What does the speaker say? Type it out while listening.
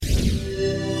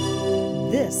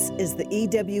This is the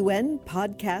EWN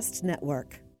Podcast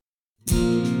Network.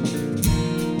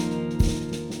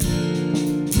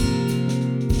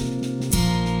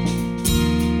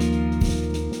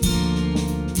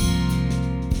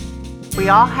 We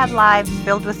all have lives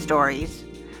filled with stories.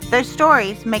 Those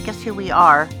stories make us who we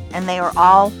are, and they are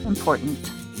all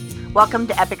important. Welcome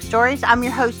to Epic Stories. I'm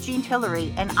your host, Jean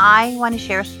Tillery, and I want to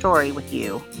share a story with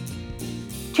you.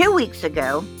 2 weeks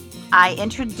ago, I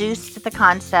introduced the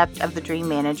concept of the Dream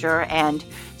Manager, and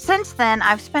since then,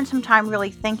 I've spent some time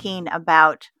really thinking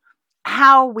about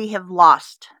how we have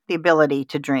lost the ability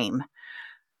to dream.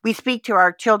 We speak to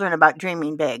our children about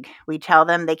dreaming big. We tell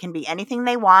them they can be anything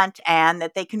they want and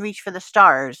that they can reach for the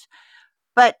stars.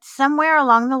 But somewhere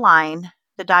along the line,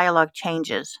 the dialogue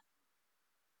changes.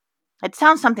 It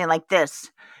sounds something like this.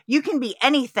 You can be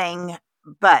anything,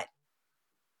 but...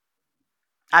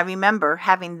 I remember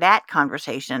having that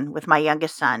conversation with my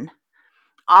youngest son.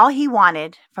 All he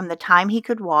wanted from the time he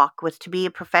could walk was to be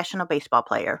a professional baseball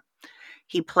player.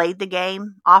 He played the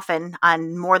game, often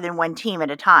on more than one team at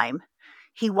a time.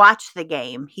 He watched the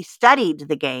game. He studied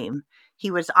the game.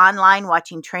 He was online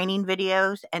watching training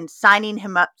videos and signing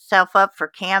himself up for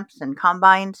camps and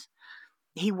combines.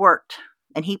 He worked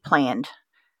and he planned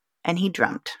and he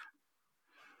dreamt.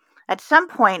 At some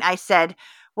point, I said,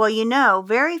 well,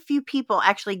 very few people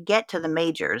actually get to the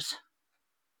majors.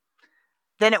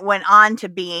 Then it went on to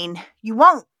being, you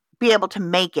won't be able to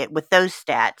make it with those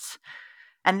stats.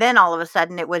 And then all of a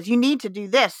sudden it was, you need to do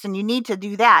this and you need to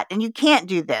do that and you can't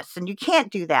do this and you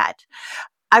can't do that.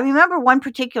 I remember one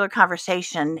particular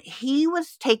conversation. He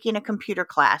was taking a computer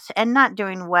class and not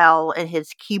doing well in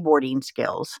his keyboarding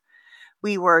skills.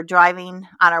 We were driving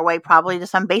on our way probably to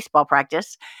some baseball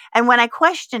practice. And when I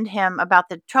questioned him about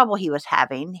the trouble he was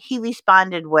having, he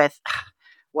responded with,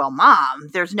 well, Mom,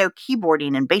 there's no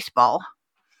keyboarding in baseball.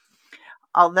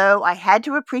 Although I had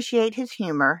to appreciate his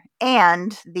humor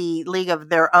and the League of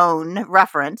Their Own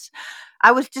reference,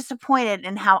 I was disappointed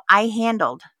in how I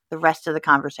handled the rest of the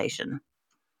conversation.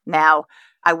 Now,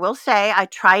 I will say I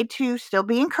tried to still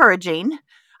be encouraging.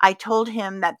 I told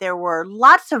him that there were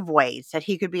lots of ways that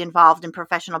he could be involved in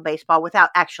professional baseball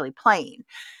without actually playing.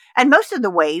 And most of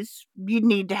the ways you'd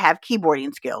need to have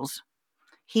keyboarding skills.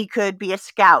 He could be a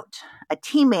scout, a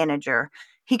team manager.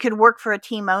 He could work for a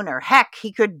team owner. Heck,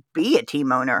 he could be a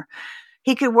team owner.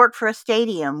 He could work for a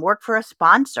stadium, work for a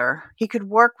sponsor. He could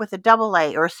work with a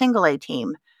AA or a single A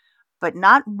team. But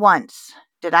not once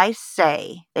did I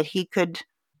say that he could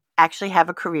actually have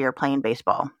a career playing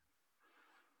baseball.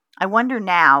 I wonder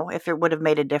now if it would have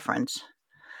made a difference.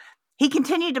 He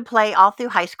continued to play all through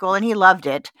high school and he loved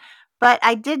it, but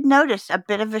I did notice a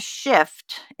bit of a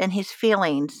shift in his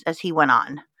feelings as he went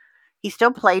on. He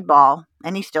still played ball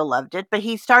and he still loved it, but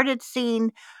he started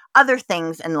seeing other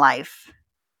things in life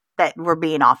that were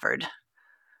being offered.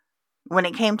 When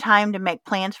it came time to make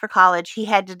plans for college, he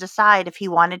had to decide if he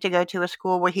wanted to go to a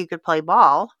school where he could play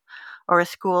ball or a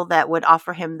school that would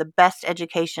offer him the best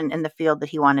education in the field that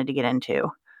he wanted to get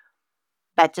into.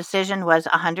 That decision was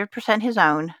 100% his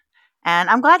own, and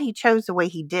I'm glad he chose the way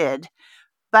he did.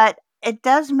 But it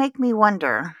does make me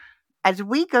wonder, as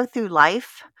we go through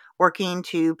life, working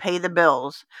to pay the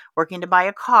bills, working to buy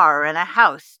a car and a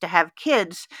house, to have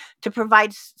kids, to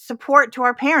provide support to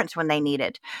our parents when they need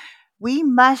it, we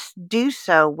must do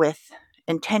so with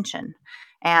intention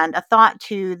and a thought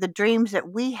to the dreams that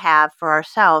we have for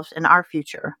ourselves and our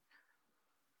future.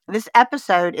 This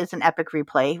episode is an epic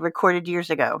replay recorded years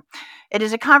ago. It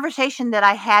is a conversation that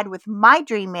I had with my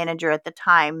dream manager at the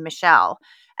time, Michele,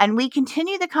 and we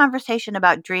continue the conversation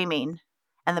about dreaming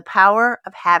and the power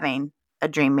of having a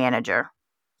dream manager.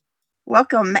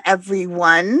 Welcome,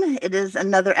 everyone. It is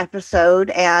another episode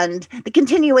and the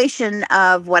continuation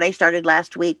of what I started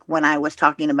last week when I was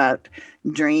talking about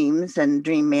dreams and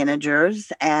dream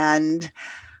managers. And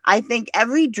I think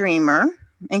every dreamer,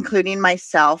 including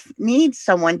myself, needs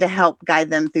someone to help guide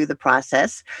them through the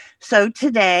process. So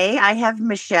today I have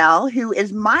Michele, who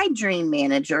is my dream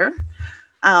manager,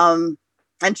 and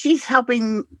she's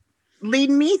helping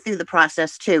lead me through the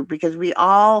process too, because we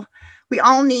all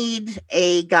need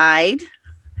a guide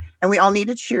and we all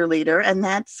need a cheerleader, and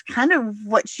that's kind of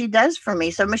what she does for me.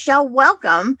 So Michele,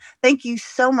 welcome. Thank you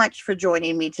so much for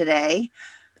joining me today.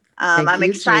 I'm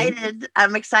excited.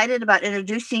 I'm excited about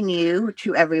introducing you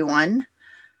to everyone.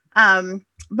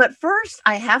 But first,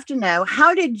 I have to know,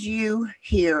 how did you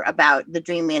hear about the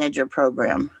Dream Manager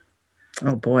program?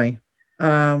 Oh, boy.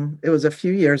 It was a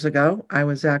few years ago. I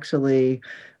was actually,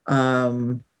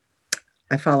 I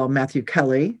follow Matthew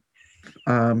Kelly.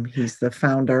 He's the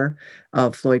founder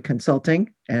of Floyd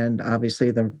Consulting and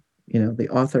obviously the the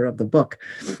author of the book.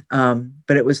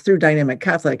 But it was through Dynamic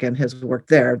Catholic and his work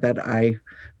there that I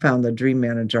found The Dream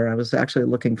Manager. I was actually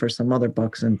looking for some other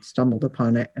books and stumbled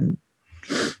upon it and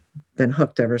been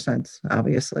hooked ever since,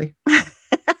 obviously.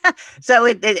 So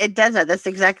it does that.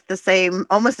 That's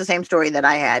almost the same story that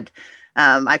I had.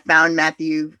 I found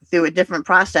Matthew through a different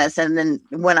process and then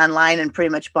went online and pretty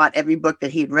much bought every book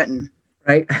that he'd written.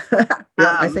 Right.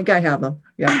 Yeah, I think I have them.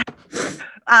 Yeah.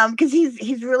 Because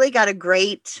he's really got a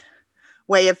great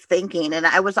way of thinking. And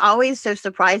I was always so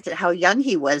surprised at how young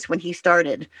he was when he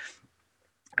started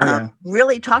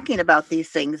really talking about these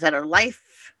things that are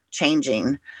life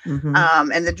changing.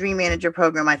 Mm-hmm. And the Dream Manager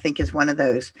program, I think, is one of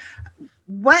those.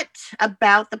 What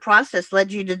about the process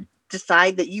led you to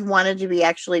decide that you wanted to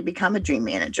actually become a dream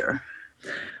manager?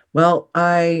 Well,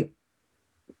 I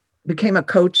became a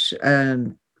coach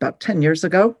about 10 years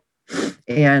ago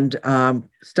and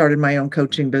started my own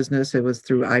coaching business. It was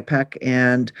through IPEC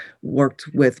and worked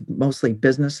with mostly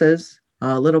businesses,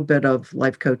 a little bit of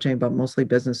life coaching, but mostly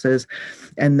businesses.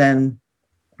 And then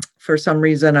for some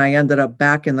reason, I ended up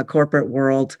back in the corporate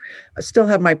world. I still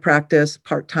have my practice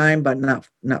part-time, but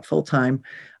not full-time.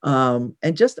 And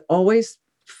just always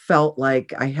felt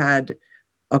like I had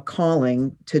a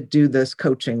calling to do this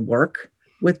coaching work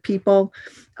with people.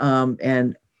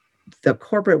 And the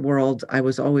corporate world, I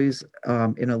was always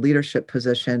in a leadership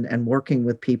position and working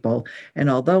with people. And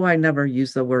although I never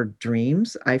used the word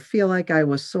dreams, I feel like I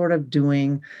was sort of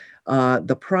doing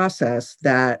the process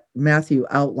that Matthew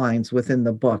outlines within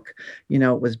the book.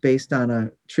 It was based on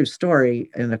a true story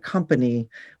in a company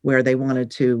where they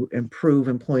wanted to improve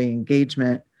employee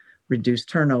engagement, reduce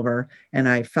turnover. And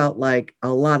I felt like a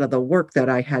lot of the work that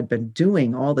I had been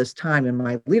doing all this time in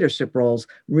my leadership roles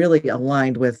really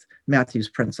aligned with Matthew's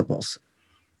principles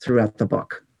throughout the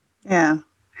book. Yeah.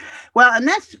 Well, and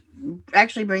that's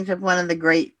actually brings up one of the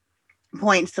great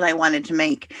points that I wanted to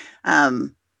make,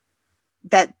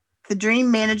 that the Dream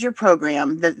Manager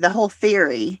program, the whole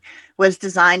theory was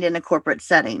designed in a corporate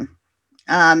setting.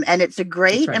 And it's a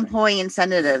great employee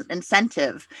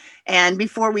incentive. And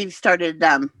before we started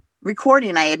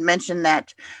recording, I had mentioned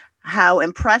that how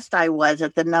impressed I was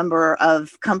at the number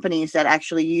of companies that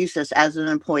actually use this as an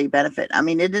employee benefit. I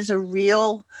mean, it is a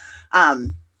real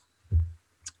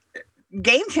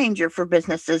game changer for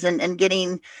businesses and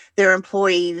getting their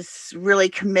employees really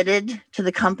committed to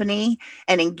the company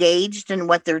and engaged in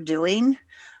what they're doing.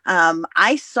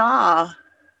 I saw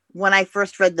when I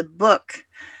first read the book,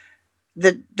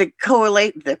 the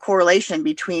correlation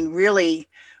between really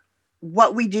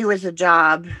what we do as a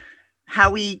job, how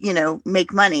we,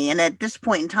 make money. And at this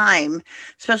point in time,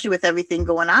 especially with everything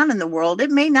going on in the world,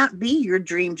 it may not be your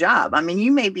dream job. I mean,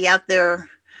 you may be out there,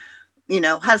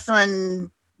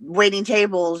 hustling, waiting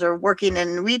tables or working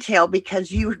in retail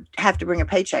because you have to bring a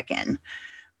paycheck in.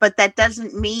 But that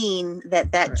doesn't mean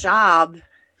that job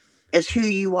is who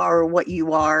you are or what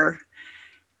you are,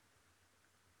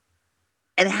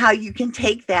 and how you can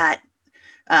take that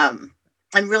and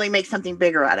really make something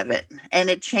bigger out of it. And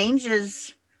it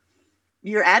changes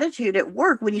your attitude at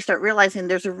work when you start realizing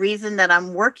there's a reason that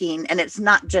I'm working, and it's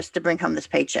not just to bring home this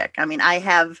paycheck. I mean, I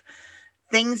have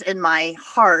things in my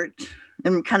heart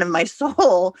and kind of my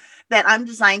soul that I'm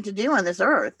designed to do on this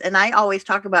earth. And I always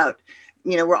talk about,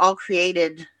 we're all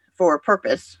created for a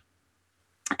purpose,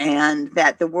 and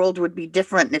that the world would be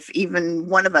different if even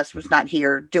one of us was not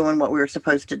here doing what we were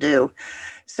supposed to do.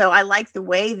 So I like the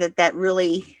way that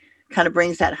really kind of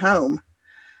brings that home.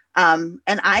 And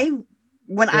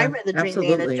when I read The Dream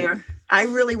Manager, I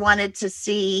really wanted to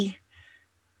see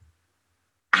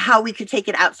how we could take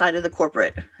it outside of the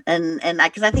corporate. And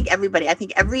because I think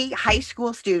every high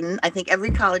school student, I think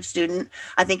every college student,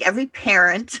 I think every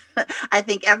parent, I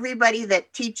think everybody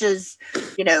that teaches,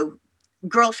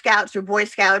 Girl Scouts or Boy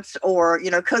Scouts or,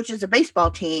 coaches a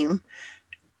baseball team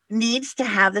needs to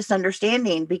have this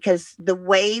understanding, because the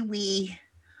way we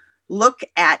look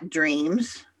at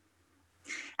dreams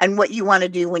and what you want to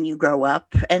do when you grow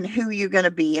up and who you're going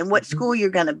to be and what school you're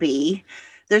going to be,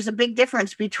 there's a big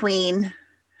difference between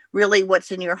really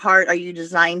what's in your heart are you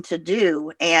designed to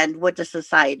do and what does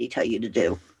society tell you to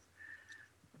do.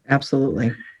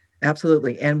 Absolutely.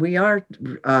 And we are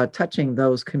touching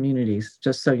those communities,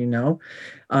 just so you know.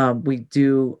 We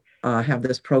do have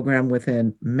this program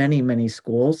within many, many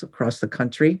schools across the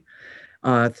country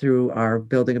through our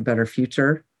Building a Better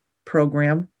Future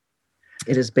program.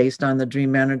 It is based on the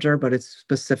Dream Manager, but it's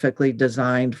specifically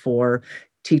designed for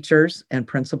teachers and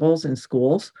principals in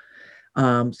schools.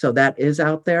 So that is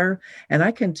out there. And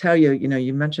I can tell you,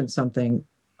 you mentioned something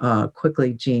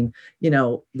quickly, Jean,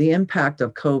 the impact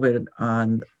of COVID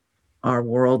on our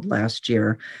world last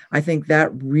year. I think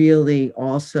that really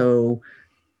also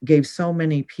gave so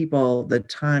many people the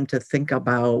time to think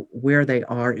about where they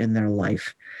are in their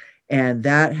life. And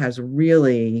that has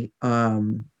really,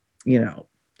 you know,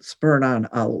 spurred on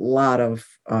a lot of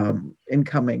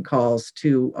incoming calls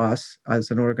to us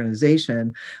as an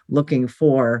organization looking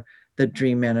for the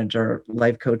Dream Manager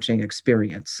life coaching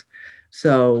experience.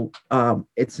 So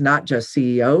it's not just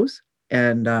CEOs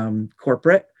and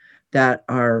corporate that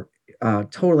are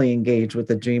totally engaged with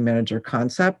the Dream Manager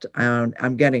concept.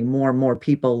 I'm getting more and more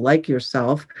people like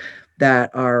yourself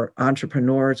that are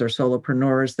entrepreneurs or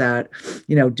solopreneurs that,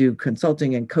 you know, do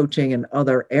consulting and coaching in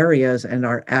other areas and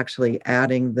are actually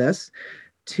adding this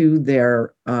to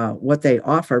their what they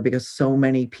offer, because so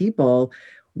many people,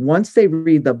 once they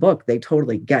read the book, they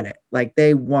totally get it. Like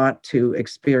they want to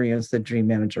experience the Dream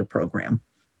Manager program,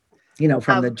 you know,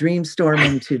 from the dream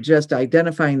storming to just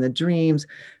identifying the dreams,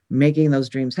 making those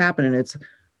dreams happen. And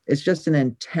it's just an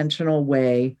intentional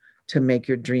way to make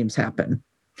your dreams happen.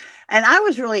 And I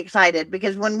was really excited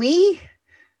because when we,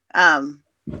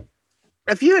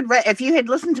 if you had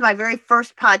listened to my very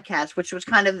first podcast, which was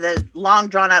kind of the long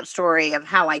drawn out story of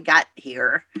how I got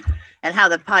here and how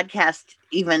the podcast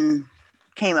even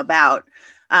came about,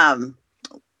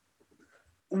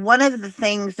 one of the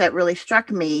things that really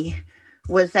struck me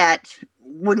was that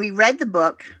when we read the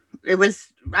book,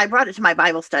 I brought it to my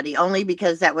Bible study only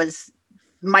because that was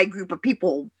my group of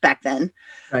people back then.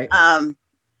 Right.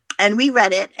 And we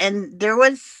read it, and there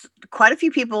was quite a few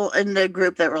people in the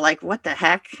group that were like, what the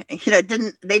heck? You know,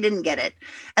 they didn't get it.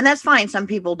 And that's fine. Some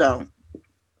people don't.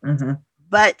 Mm-hmm.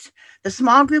 But the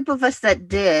small group of us that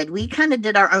did, we kind of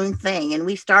did our own thing, and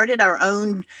we started our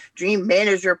own Dream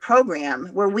Manager program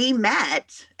where we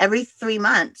met every 3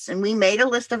 months, and we made a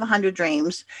list of 100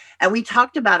 dreams, and we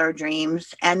talked about our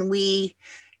dreams, and we,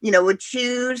 you know, would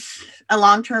choose a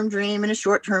long-term dream and a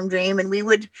short-term dream. And we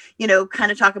would, you know,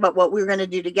 kind of talk about what we were going to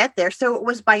do to get there. So it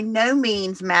was by no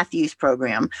means Matthew's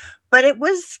program, but it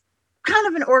was kind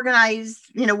of an organized,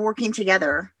 you know, working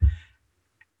together.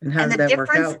 And how did that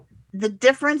work out? The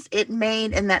difference it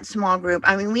made in that small group.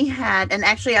 I mean, we had, and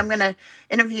actually I'm going to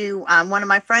interview one of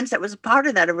my friends that was a part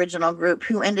of that original group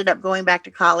who ended up going back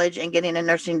to college and getting a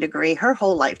nursing degree. Her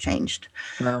whole life changed.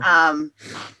 Wow.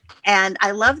 And I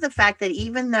love the fact that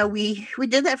even though we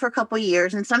did that for a couple of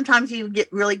years, and sometimes you would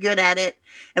get really good at it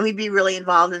and we'd be really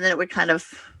involved, and then it would kind of,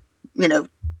 you know,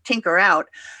 tinker out.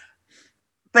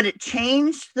 But it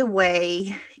changed the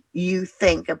way you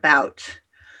think about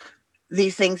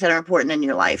these things that are important in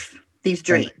your life, these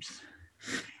dreams.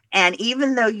 Right. And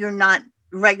even though you're not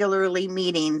regularly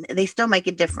meeting, they still make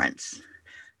a difference.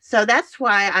 So that's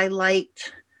why I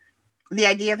liked the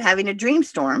idea of having a dream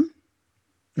storm.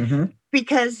 Mm-hmm.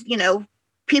 Because, you know,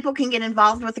 people can get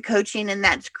involved with the coaching, and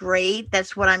that's great.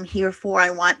 That's what I'm here for. I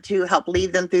want to help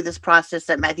lead them through this process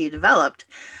that Matthew developed.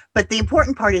 But the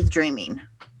important part is dreaming.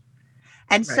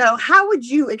 And right. So how would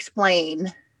you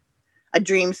explain a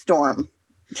dream storm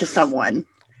to someone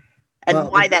and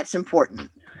why that's important?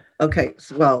 Okay.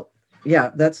 So, well,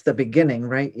 yeah, that's the beginning,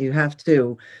 right? You have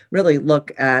to really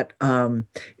look at,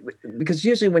 because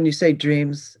usually when you say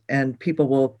dreams, and people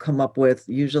will come up with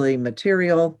usually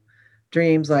material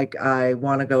dreams, like I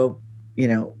want to go, you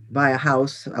know, buy a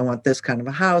house. I want this kind of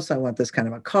a house. I want this kind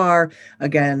of a car.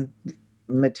 Again,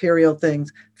 material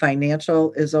things.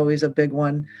 Financial is always a big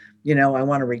one. You know, I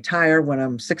want to retire when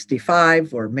I'm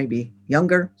 65 or maybe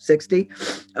younger, 60.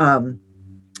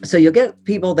 So you'll get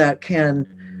people that can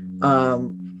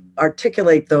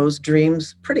articulate those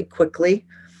dreams pretty quickly.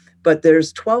 But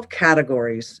there's 12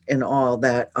 categories in all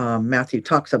that Matthew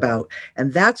talks about.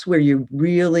 And that's where you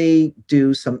really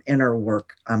do some inner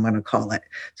work, I'm going to call it.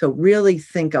 So really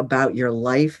think about your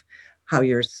life, how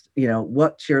you're, you know,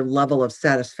 what's your level of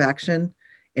satisfaction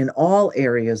in all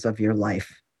areas of your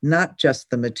life, not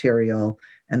just the material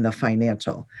and the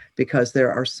financial, because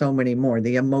there are so many more,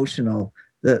 the emotional,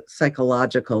 the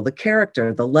psychological, the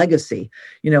character, the legacy.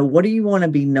 You know, what do you want to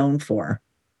be known for?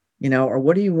 You know, or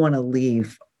what do you want to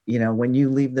leave, you know, when you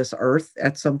leave this earth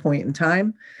at some point in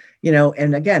time, you know?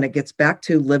 And again, it gets back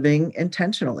to living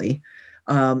intentionally.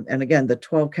 And again, the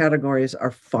 12 categories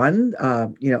are fun.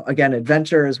 You know, again,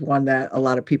 adventure is one that a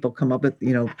lot of people come up with,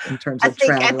 you know, in terms of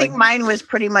traveling. I think mine was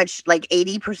pretty much like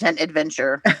 80%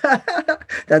 adventure.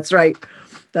 That's right.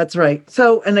 That's right.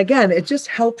 So, and again, it just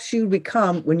helps you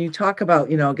become, when you talk about,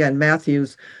 you know, again,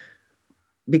 Matthew's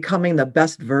becoming the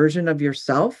best version of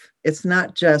yourself. It's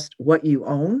not just what you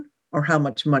own or how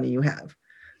much money you have.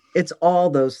 It's all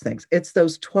those things. It's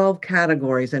those 12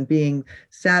 categories and being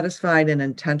satisfied and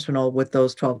intentional with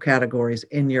those 12 categories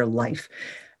in your life.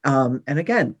 And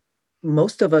again,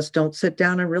 most of us don't sit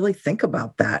down and really think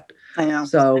about that. I know.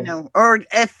 So, I know. Or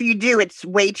if you do, it's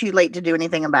way too late to do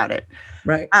anything about it.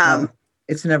 right.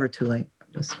 It's never too late.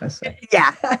 I'm just gonna say.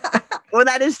 Yeah. Well,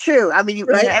 that is true. I mean,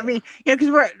 Right.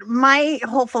 because my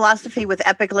whole philosophy with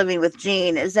epic living with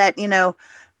Jean is that,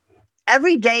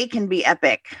 every day can be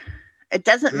epic. It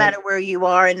doesn't matter where you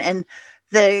are. And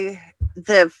the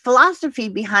philosophy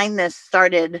behind this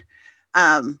started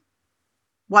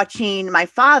watching my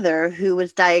father, who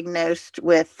was diagnosed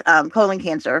with colon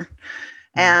cancer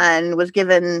and was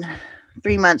given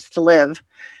 3 months to live.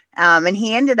 And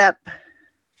he ended up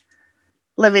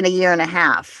living a year and a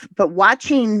half. But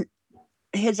watching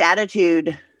his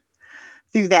attitude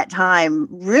through that time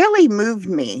really moved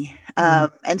me.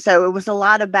 And so it was a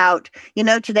lot about,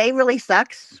 today really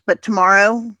sucks, but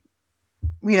tomorrow,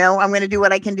 I'm going to do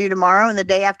what I can do tomorrow. And the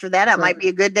day after that, it might be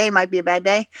a good day, might be a bad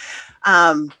day.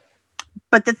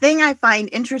 But the thing I find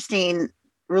interesting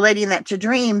relating that to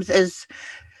dreams is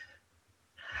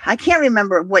I can't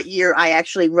remember what year I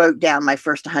actually wrote down my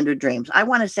first 100 dreams. I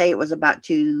want to say it was about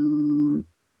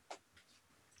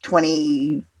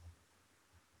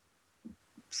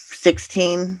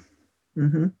 2016.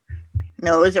 Mm-hmm.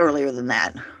 No, it was earlier than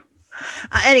that.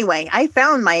 Anyway, I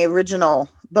found my original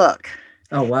book.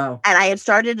 Oh, wow. And I had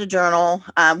started a journal.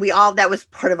 That was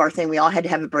part of our thing. We all had to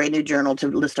have a brand new journal to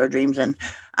list our dreams in.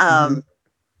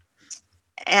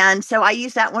 And so I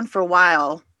used that one for a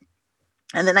while.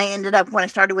 And then I ended up, when I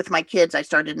started with my kids, I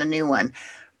started a new one.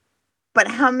 But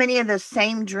how many of the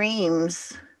same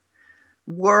dreams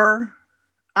were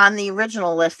on the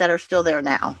original list that are still there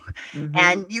now?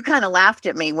 And you kind of laughed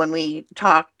at me when we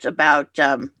talked about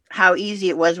how easy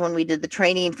it was when we did the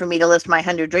training for me to list my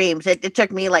 100 dreams. It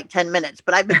took me like 10 minutes,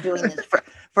 but I've been doing this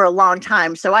for a long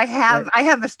time. So I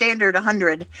have a standard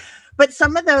 100, but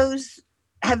some of those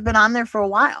have been on there for a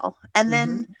while. And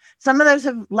then some of those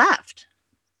have left.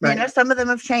 Some of them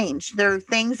have changed. There are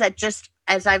things that just,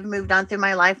 as I've moved on through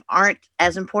my life, aren't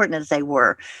as important as they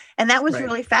were. And that was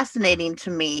really fascinating to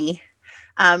me.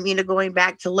 Going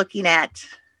back to looking at,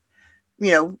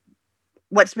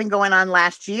 what's been going on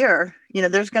last year,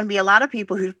 there's going to be a lot of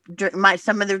people who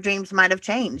some of their dreams might have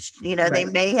changed. They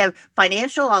may have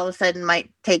financial all of a sudden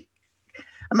might take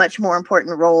a much more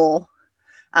important role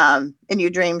in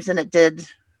your dreams than it did,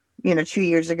 2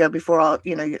 years ago before all of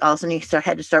a sudden you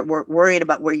had to start worrying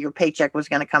about where your paycheck was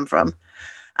going to come from.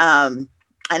 I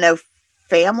know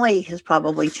family has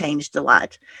probably changed a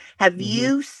lot. Have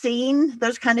you seen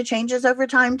those kind of changes over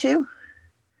time too?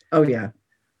 Oh, yeah,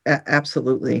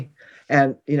 absolutely.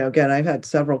 And, again, I've had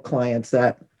several clients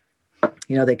that,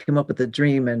 they come up with a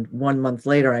dream and 1 month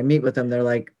later I meet with them. They're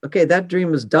like, okay, that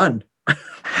dream was done.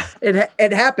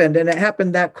 It happened, and it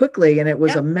happened that quickly. And it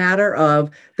was a matter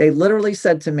of, they literally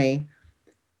said to me,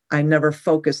 I never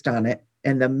focused on it.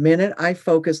 And the minute I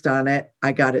focused on it,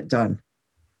 I got it done.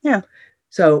 Yeah.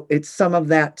 So it's some of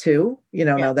that too,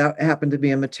 now that happened to be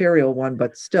a material one,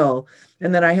 but still.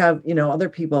 And then I have, other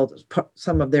people,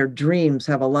 some of their dreams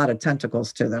have a lot of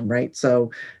tentacles to them, right?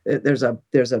 So there's a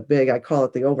big, I call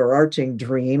it the overarching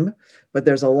dream, but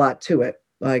there's a lot to it.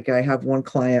 Like I have one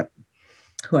client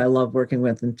who I love working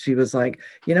with, and she was like,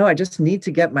 I just need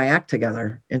to get my act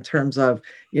together in terms of,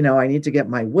 I need to get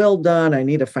my will done. I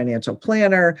need a financial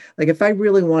planner. Like if I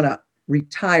really want to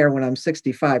retire when I'm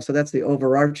 65. So that's the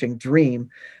overarching dream.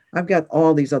 I've got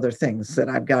all these other things that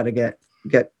I've got to get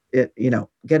it,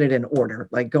 get it in order,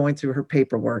 like going through her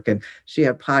paperwork, and she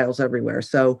had piles everywhere.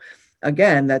 So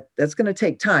again, that's going to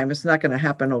take time. It's not going to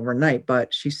happen overnight,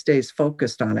 but she stays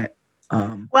focused on it.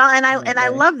 I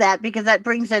love that, because that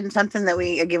brings in something that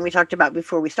we talked about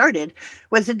before we started,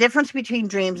 was the difference between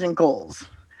dreams and goals.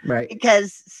 Right.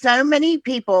 Because so many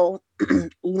people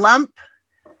lump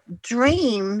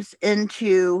dreams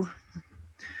into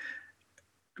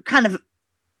kind of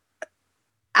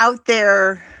out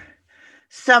there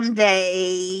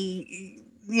someday,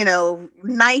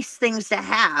 nice things to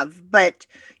have, but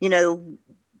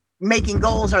making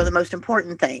goals are the most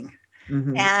important thing.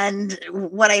 And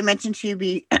what I mentioned to you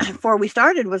before we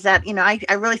started was that,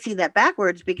 I really see that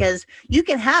backwards, because you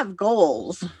can have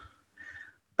goals,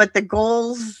 but the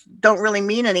goals don't really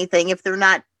mean anything if they're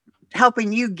not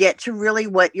helping you get to really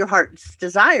what your heart's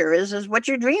desire is what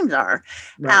your dreams are.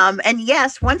 Right. And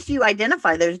yes, once you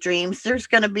identify those dreams, there's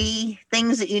going to be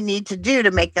things that you need to do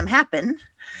to make them happen.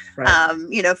 Right.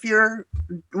 If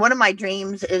one of my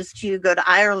dreams is to go to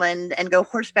Ireland and go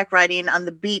horseback riding on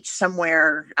the beach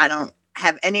somewhere. I don't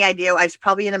have any idea. I was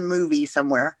probably in a movie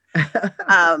somewhere.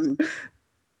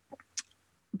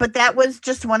 but that was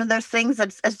just one of those things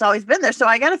that's always been there. So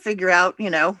I got to figure out,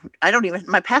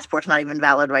 my passport's not even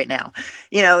valid right now,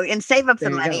 and save up the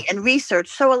There you money go. and research.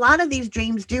 So a lot of these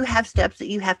dreams do have steps that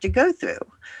you have to go through,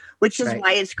 which is Right.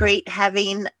 why it's great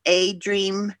having a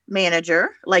dream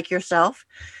manager like yourself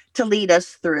to lead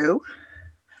us through.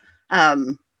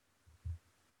 Um,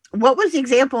 what was the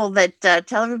example that,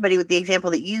 tell everybody what the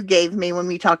example that you gave me when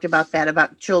we talked about that,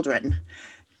 about children?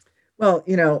 Well,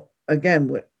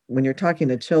 again, when you're talking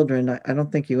to children, I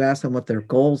don't think you ask them what their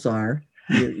goals are.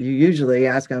 You usually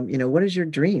ask them, what is your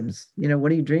dreams? What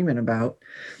are you dreaming about?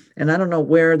 And I don't know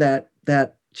where that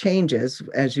changes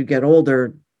as you get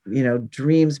older.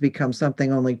 Dreams become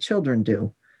something only children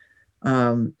do.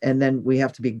 And then we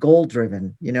have to be goal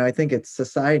driven. I think it's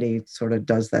society sort of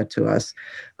does that to us,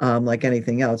 like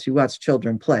anything else. You watch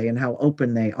children play and how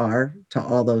open they are to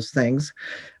all those things.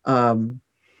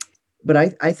 But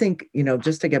I think,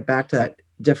 just to get back to that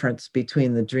difference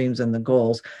between the dreams and the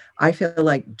goals, I feel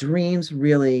like dreams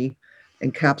really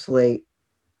encapsulate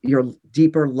your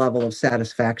deeper level of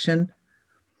satisfaction.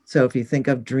 So if you think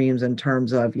of dreams in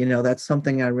terms of, that's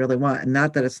something I really want, and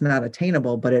not that it's not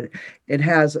attainable, but it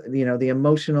has, the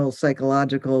emotional,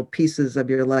 psychological pieces of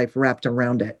your life wrapped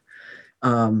around it.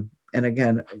 And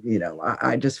again,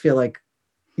 I just feel like,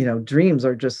 dreams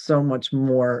are just so much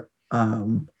more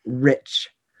rich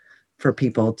for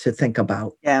people to think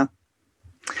about. Yeah.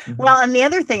 Mhm. Well, and the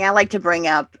other thing I like to bring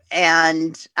up,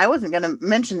 and I wasn't going to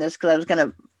mention this because I was going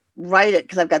to write it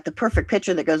because I've got the perfect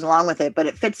picture that goes along with it, but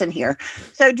it fits in here.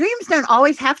 So dreams don't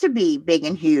always have to be big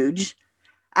and huge.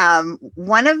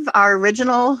 One of our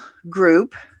original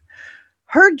group,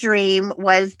 her dream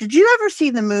was, did you ever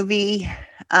see the movie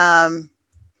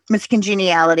Miss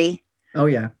Congeniality? Oh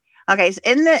yeah. Okay, so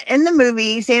in the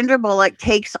movie, Sandra Bullock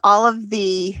takes all of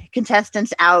the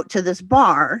contestants out to this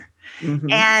bar,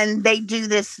 Mm-hmm. and they do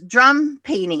this drum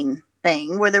painting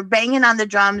thing where they're banging on the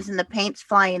drums and the paint's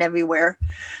flying everywhere.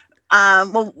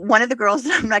 Well, one of the girls,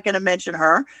 I'm not going to mention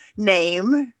her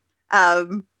name,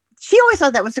 she always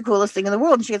thought that was the coolest thing in the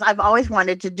world. And she goes, I've always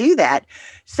wanted to do that.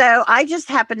 So I just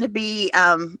happened to be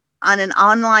on an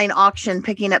online auction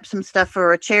picking up some stuff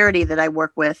for a charity that I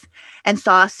work with, and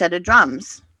saw a set of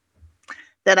drums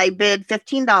that I bid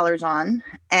 $15 on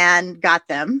and got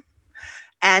them.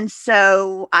 And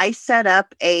so I set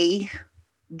up a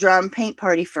drum paint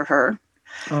party for her.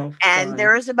 Oh, And there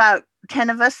fun. was about 10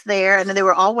 of us there, and they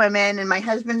were all women. And my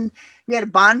husband, we had a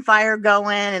bonfire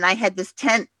going, and I had this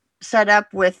tent set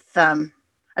up with a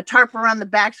tarp around the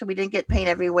back so we didn't get paint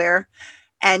everywhere,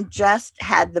 and just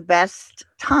had the best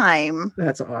time.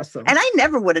 That's awesome. And I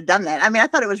never would have done that. I mean, I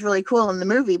thought it was really cool in the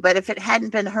movie, but if it hadn't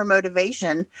been her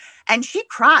motivation, and she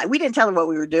cried, we didn't tell her what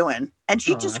we were doing, and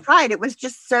she just cried. It was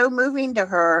just so moving to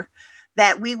her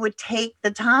that we would take the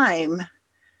time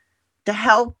to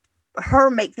help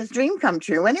her make this dream come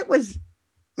true. And it was,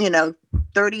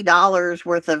 $30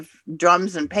 worth of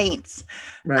drums and paints.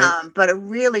 Right. But a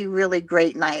really, really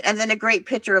great night. And then a great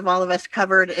picture of all of us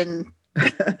covered in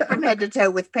from head to toe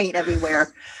with paint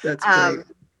everywhere. That's great.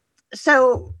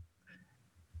 So,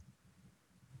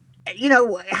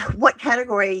 what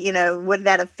category, would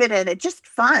that have fit in? It's just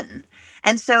fun.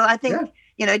 And so I think,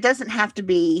 it doesn't have to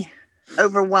be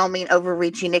overwhelming,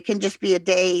 overreaching. It can just be a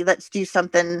day. Let's do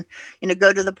something,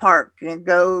 go to the park and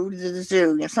go to the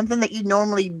zoo, something that you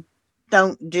normally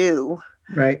don't do.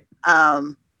 Right.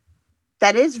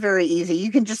 That is very easy. You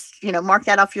can just, mark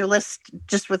that off your list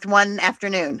just with one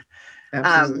afternoon.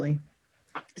 Absolutely.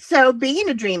 So being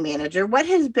a dream manager, what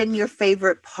has been your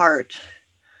favorite part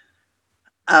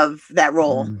of that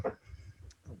role?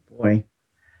 Oh boy.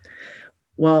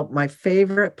 Well, my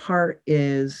favorite part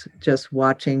is just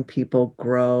watching people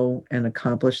grow and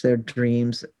accomplish their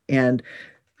dreams. And,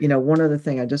 one other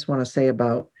thing I just want to say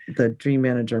about the dream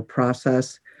manager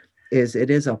process is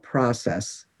it is a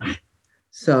process.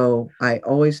 So I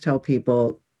always tell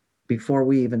people before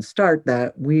we even start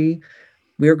that we're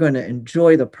going to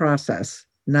enjoy the process,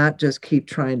 not just keep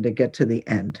trying to get to the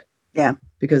end. Yeah.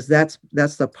 Because that's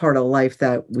the part of life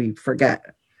that we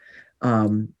forget.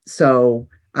 So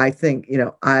I think,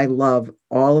 I love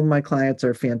all of my clients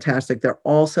are fantastic. They're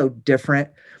all so different.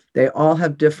 They all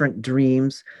have different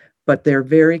dreams, but they're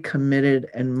very committed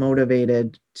and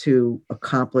motivated to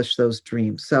accomplish those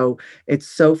dreams. So it's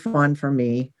so fun for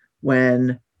me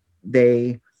when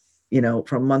they,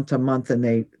 from month to month,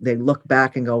 and they look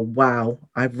back and go, wow,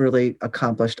 I've really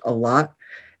accomplished a lot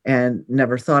and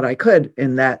never thought I could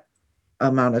in that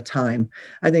amount of time.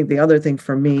 I think the other thing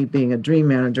for me being a dream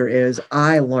manager is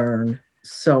I learn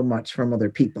so much from other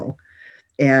people.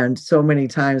 And so many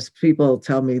times people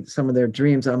tell me some of their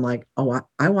dreams. I'm like, oh,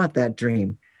 I want that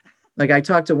dream. Like I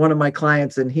talked to one of my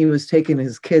clients and he was taking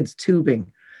his kids tubing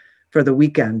for the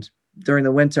weekend during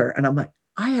the winter. And I'm like,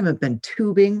 I haven't been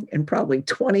tubing in probably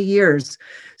 20 years.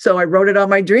 So I wrote it on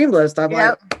my dream list. I'm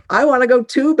like, I want to go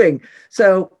tubing.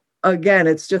 So again,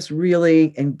 it's just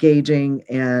really engaging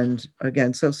and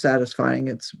again, so satisfying.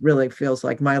 It's really feels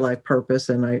like my life purpose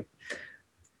and I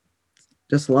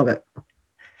just love it.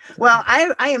 Well,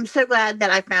 I am so glad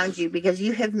that I found you because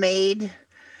you have made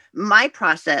my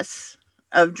process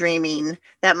of dreaming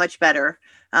that much better.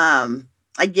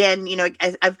 Again,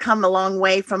 I've come a long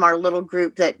way from our little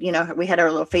group that, we had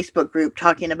our little Facebook group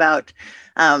talking about,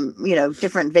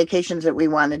 different vacations that we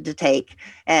wanted to take.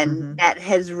 And that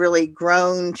has really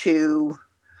grown to,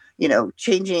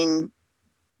 changing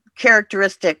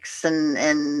characteristics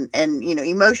and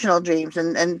emotional dreams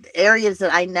and areas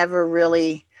that I never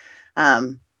really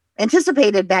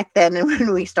anticipated back then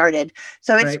when we started.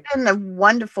 So it's been a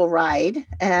wonderful ride.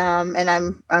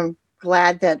 And I'm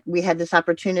glad that we had this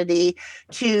opportunity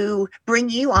to bring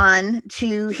you on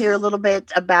to hear a little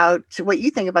bit about what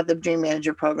you think about the Dream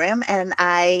Manager program. And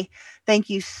I thank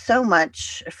you so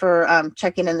much for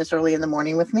checking in this early in the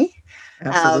morning with me.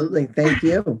 Absolutely. Thank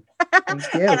you.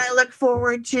 Thank you. And I look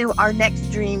forward to our next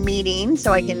dream meeting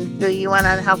so I can fill you in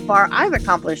on how far I've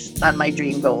accomplished on my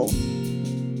dream goal.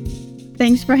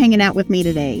 Thanks for hanging out with me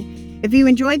today. If you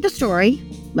enjoyed the story,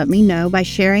 let me know by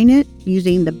sharing it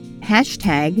using the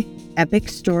hashtag Epic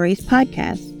Stories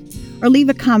Podcast, or leave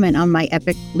a comment on my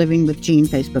Epic Living with Jean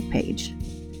Facebook page.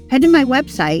 Head to my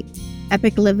website,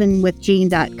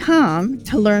 epiclivingwithjean.com,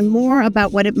 to learn more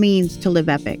about what it means to live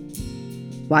epic.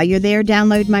 While you're there,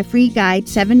 download my free guide,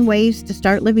 7 Ways to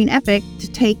Start Living Epic,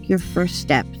 to take your first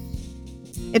steps.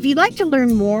 If you'd like to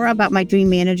learn more about my Dream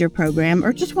Manager program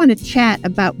or just want to chat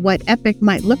about what epic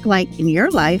might look like in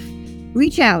your life,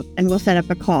 reach out and we'll set up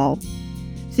a call.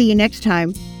 See you next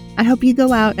time. I hope you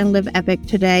go out and live epic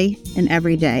today and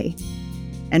every day.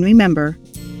 And remember,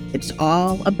 it's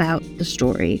all about the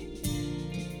story.